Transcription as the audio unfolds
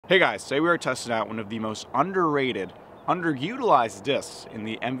Hey guys, today we are testing out one of the most underrated, underutilized discs in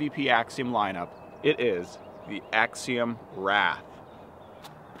the MVP Axiom lineup. It is the Axiom Wrath.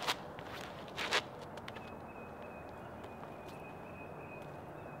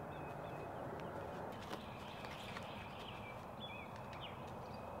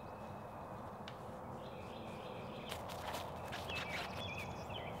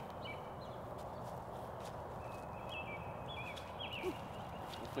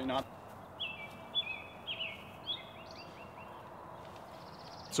 Hopefully not.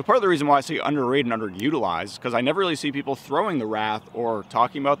 So part of the reason why I say underrated and underutilized is because I never really see people throwing the Wrath or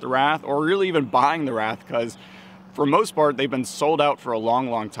talking about the Wrath or really even buying the Wrath, because for the most part they've been sold out for a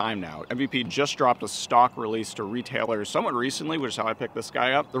long time now. MVP just dropped a stock release to retailers somewhat recently, which is how I picked this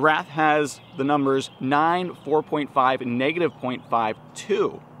guy up. The Wrath has the numbers 9, 4.5, and negative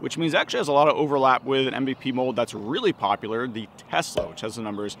 0.52, which means it actually has a lot of overlap with an MVP mold that's really popular, the Tesla, which has the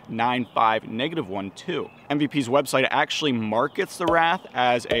numbers 9, 5, negative 1, 2. MVP's website actually markets the Wrath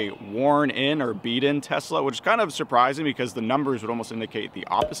as a worn-in or beat-in Tesla, which is kind of surprising because the numbers would almost indicate the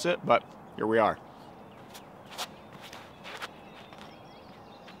opposite, but here we are.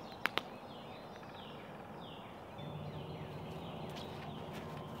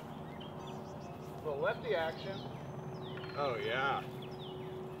 Lefty action. Oh yeah.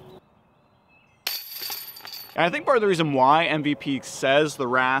 And I think part of the reason why MVP says the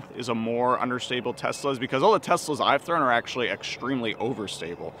Wrath is a more understable Tesla is because all the Teslas I've thrown are actually extremely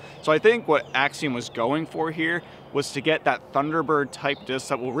overstable. So I think what Axiom was going for here was to get that Thunderbird type disc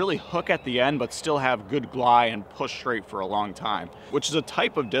that will really hook at the end but still have good glide and push straight for a long time, which is a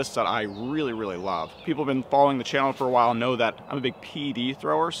type of disc that I really love. People have been following the channel for a while know that I'm a big PD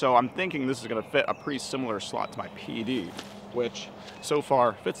thrower, so I'm thinking this is going to fit a pretty similar slot to my PD, which so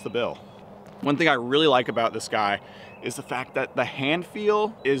far fits the bill. One thing I really like about this guy is the fact that the hand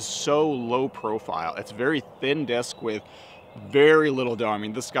feel is so low profile. It's very thin disc with very little dough. I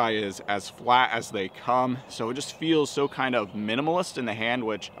mean, this guy is as flat as they come, so it just feels so kind of minimalist in the hand,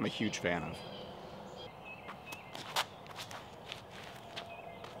 which I'm a huge fan of.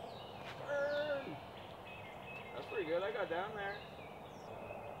 That's pretty good. I got down there.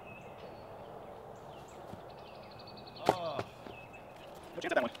 Oh. What'd you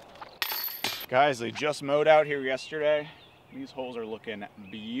get that one? Guys, they just mowed out here yesterday. These holes are looking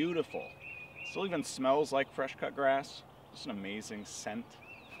beautiful. Still even smells like fresh cut grass. Just an amazing scent.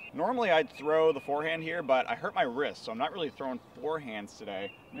 Normally I'd throw the forehand here, but I hurt my wrist, so I'm not really throwing forehands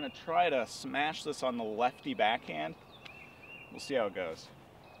today. I'm gonna try to smash this on the lefty backhand. We'll see how it goes.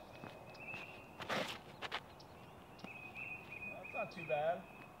 That's not too bad.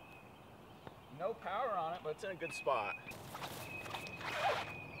 No power on it, but it's in a good spot.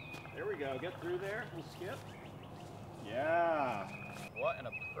 There we go, get through there, we'll skip. Yeah, what an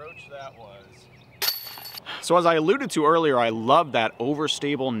approach that was. So as I alluded to earlier, I love that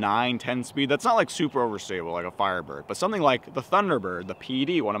overstable 9-10 speed. That's not like super overstable like a Firebird, but something like the Thunderbird, the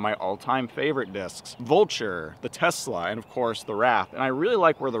PD, one of my all-time favorite discs, Vulture, the Tesla, and of course the Wrath. And I really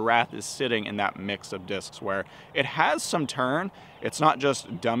like where the Wrath is sitting in that mix of discs where it has some turn. It's not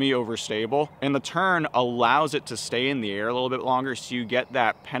just dummy overstable, and the turn allows it to stay in the air a little bit longer, so you get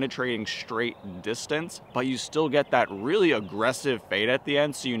that penetrating straight distance, but you still get that really aggressive fade at the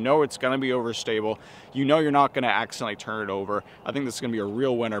end, so you know it's gonna be overstable. You know you're not gonna accidentally turn it over. I think this is gonna be a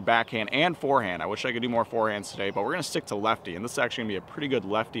real winner, backhand and forehand. I wish I could do more forehands today, but we're gonna stick to lefty, and this is actually gonna be a pretty good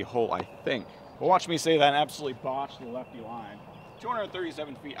lefty hole, I think. But watch me say that and absolutely botch the lefty line.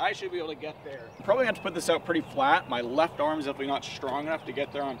 237 feet, I should be able to get there. I'm probably gonna have to put this out pretty flat. My left arm is definitely not strong enough to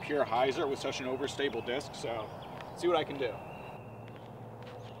get there on pure hyzer with such an overstable disc, so see what I can do.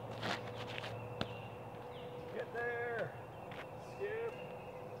 Get there, skip.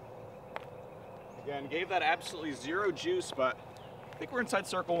 Again, gave that absolutely zero juice, but I think we're inside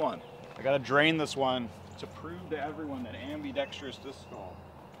circle one. I gotta drain this one to prove to everyone that ambidextrous disc golf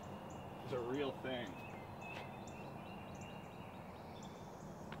is a real thing.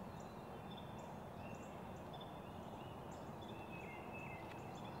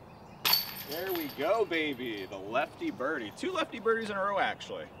 There we go, baby. The lefty birdie. 2 lefty birdies in a row,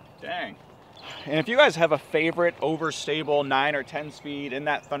 actually. Dang. And if you guys have a favorite overstable 9 or 10 speed in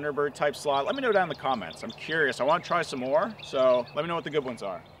that Thunderbird type slot, let me know down in the comments. I'm curious. I want to try some more, so let me know what the good ones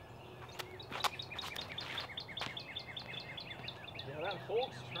are. Yeah, that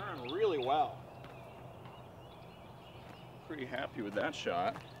holds turn really well. Pretty happy with that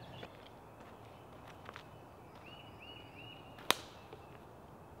shot.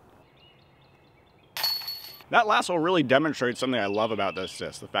 That last hole really demonstrates something I love about this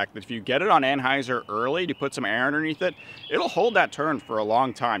disc. The fact that if you get it on anhyzer early, you put some air underneath it, it'll hold that turn for a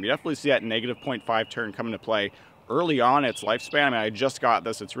long time. You definitely see that negative 0.5 turn come into play early on its lifespan. I mean, I just got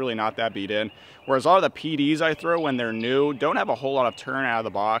this, it's really not that beat in. Whereas a lot of the PDs I throw when they're new don't have a whole lot of turn out of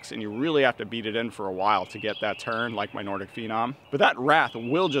the box, and you really have to beat it in for a while to get that turn, like my Nordic Phenom. But that Wrath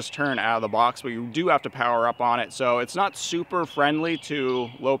will just turn out of the box, but you do have to power up on it. So it's not super friendly to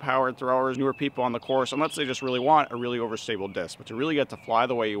low powered throwers, newer people on the course, unless they just really want a really overstable disc. But to really get to fly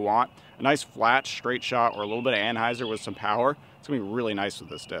the way you want, a nice flat straight shot or a little bit of anhyzer with some power, it's gonna be really nice with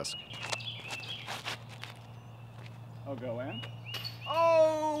this disc. I'll go in.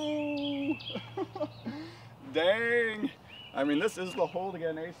 Oh! Dang! I mean, this is the hole to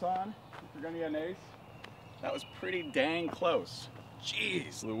get an ace on. If you're gonna get an ace, that was pretty dang close.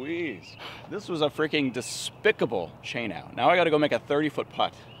 Jeez Louise. This was a freaking despicable chain out. Now I gotta go make a 30-foot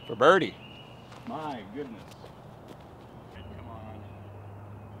putt for birdie. My goodness. Come on.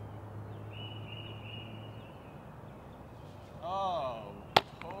 Oh,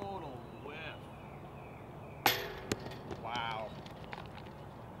 total whiff. Wow.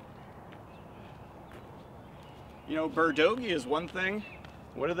 You know, birdogey is one thing.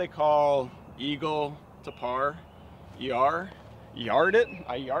 What do they call eagle to par? ER? Yard it?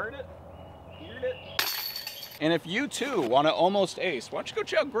 I yard it? Eared it? And if you too want to almost ace, why don't you go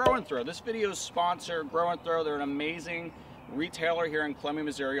check out Grow and Throw. This video's sponsor, Grow and Throw. They're an amazing retailer here in Columbia,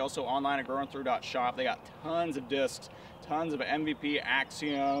 Missouri. Also online at growandthrow.shop. They got tons of discs, tons of MVP,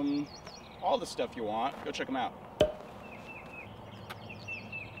 Axiom, all the stuff you want. Go check them out.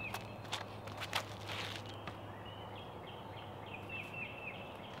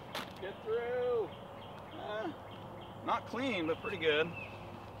 Get through. Not clean, but pretty good.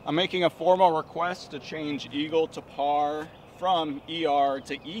 I'm making a formal request to change eagle to par from ER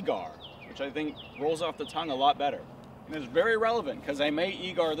to EGAR, which I think rolls off the tongue a lot better. And it's very relevant because I may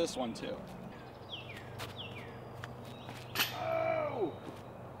EGAR this one too. Oh!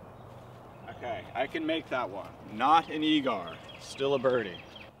 Okay, I can make that one. Not an EGAR, still a birdie.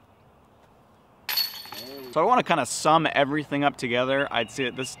 So I want to kind of sum everything up together. I'd say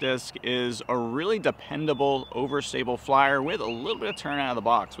that this disc is a really dependable, overstable flyer with a little bit of turn out of the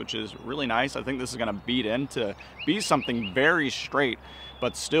box, which is really nice. I think this is going to beat in to be something very straight,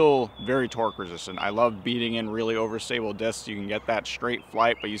 but still very torque resistant. I love beating in really overstable discs. You can get that straight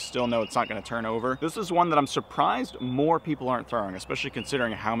flight, but you still know it's not going to turn over. This is one that I'm surprised more people aren't throwing, especially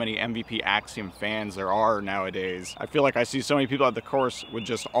considering how many MVP Axiom fans there are nowadays. I feel like I see so many people at the course with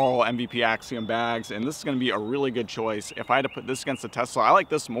just all MVP Axiom bags, and this is going to be a really good choice. If I had to put this against the Tesla, I like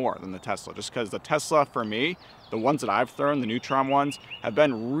this more than the Tesla, just because the Tesla, for me, the ones that I've thrown, the Neutron ones, have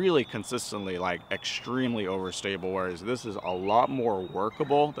been really consistently like extremely overstable, whereas this is a lot more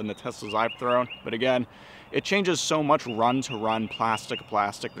workable than the Teslas I've thrown. But again, it changes so much run to run, plastic to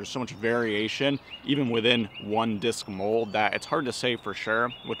plastic. There's so much variation, even within one disc mold, that it's hard to say for sure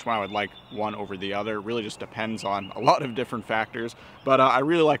which one I would like one over the other. It really just depends on a lot of different factors. But I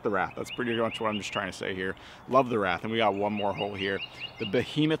really like the Wrath. That's pretty much what I'm just trying to say here. Love the Wrath. And we got one more hole here. The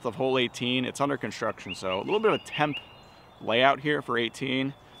behemoth of hole 18. It's under construction, so a little bit of a temp layout here for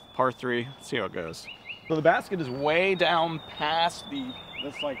 18. Par 3. Let's see how it goes. So the basket is way down past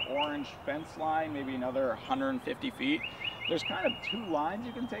this like orange fence line, maybe another 150 feet. There's kind of two lines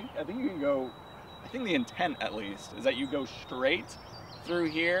you can take. I think you can go, I think the intent at least is that you go straight through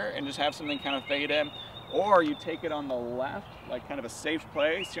here and just have something kind of fade in, or you take it on the left, like kind of a safe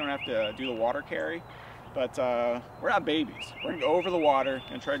place. You don't have to do the water carry, but we're not babies. We're gonna go over the water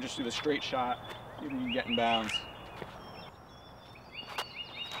and try to just do the straight shot, see if we can get in bounds.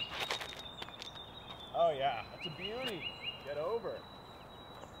 Oh yeah, that's a beauty. Get over.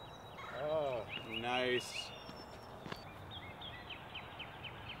 Oh, nice.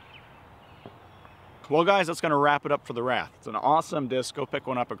 Well guys, that's gonna wrap it up for the Wrath. It's an awesome disc. Go pick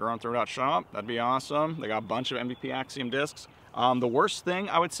one up at growandthrow.shop. That'd be awesome. They got a bunch of MVP Axiom discs. The worst thing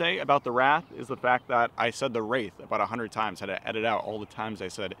I would say about the Wrath is the fact that I said the Wraith about 100 times. Had to edit out all the times I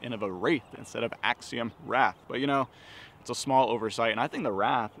said Innova Wraith instead of Axiom Wrath. But you know, it's a small oversight, and I think the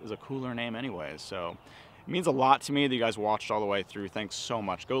Wrath is a cooler name anyways, so it means a lot to me that you guys watched all the way through. Thanks so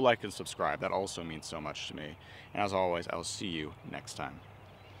much. Go like and subscribe. That also means so much to me. And as always, I'll see you next time.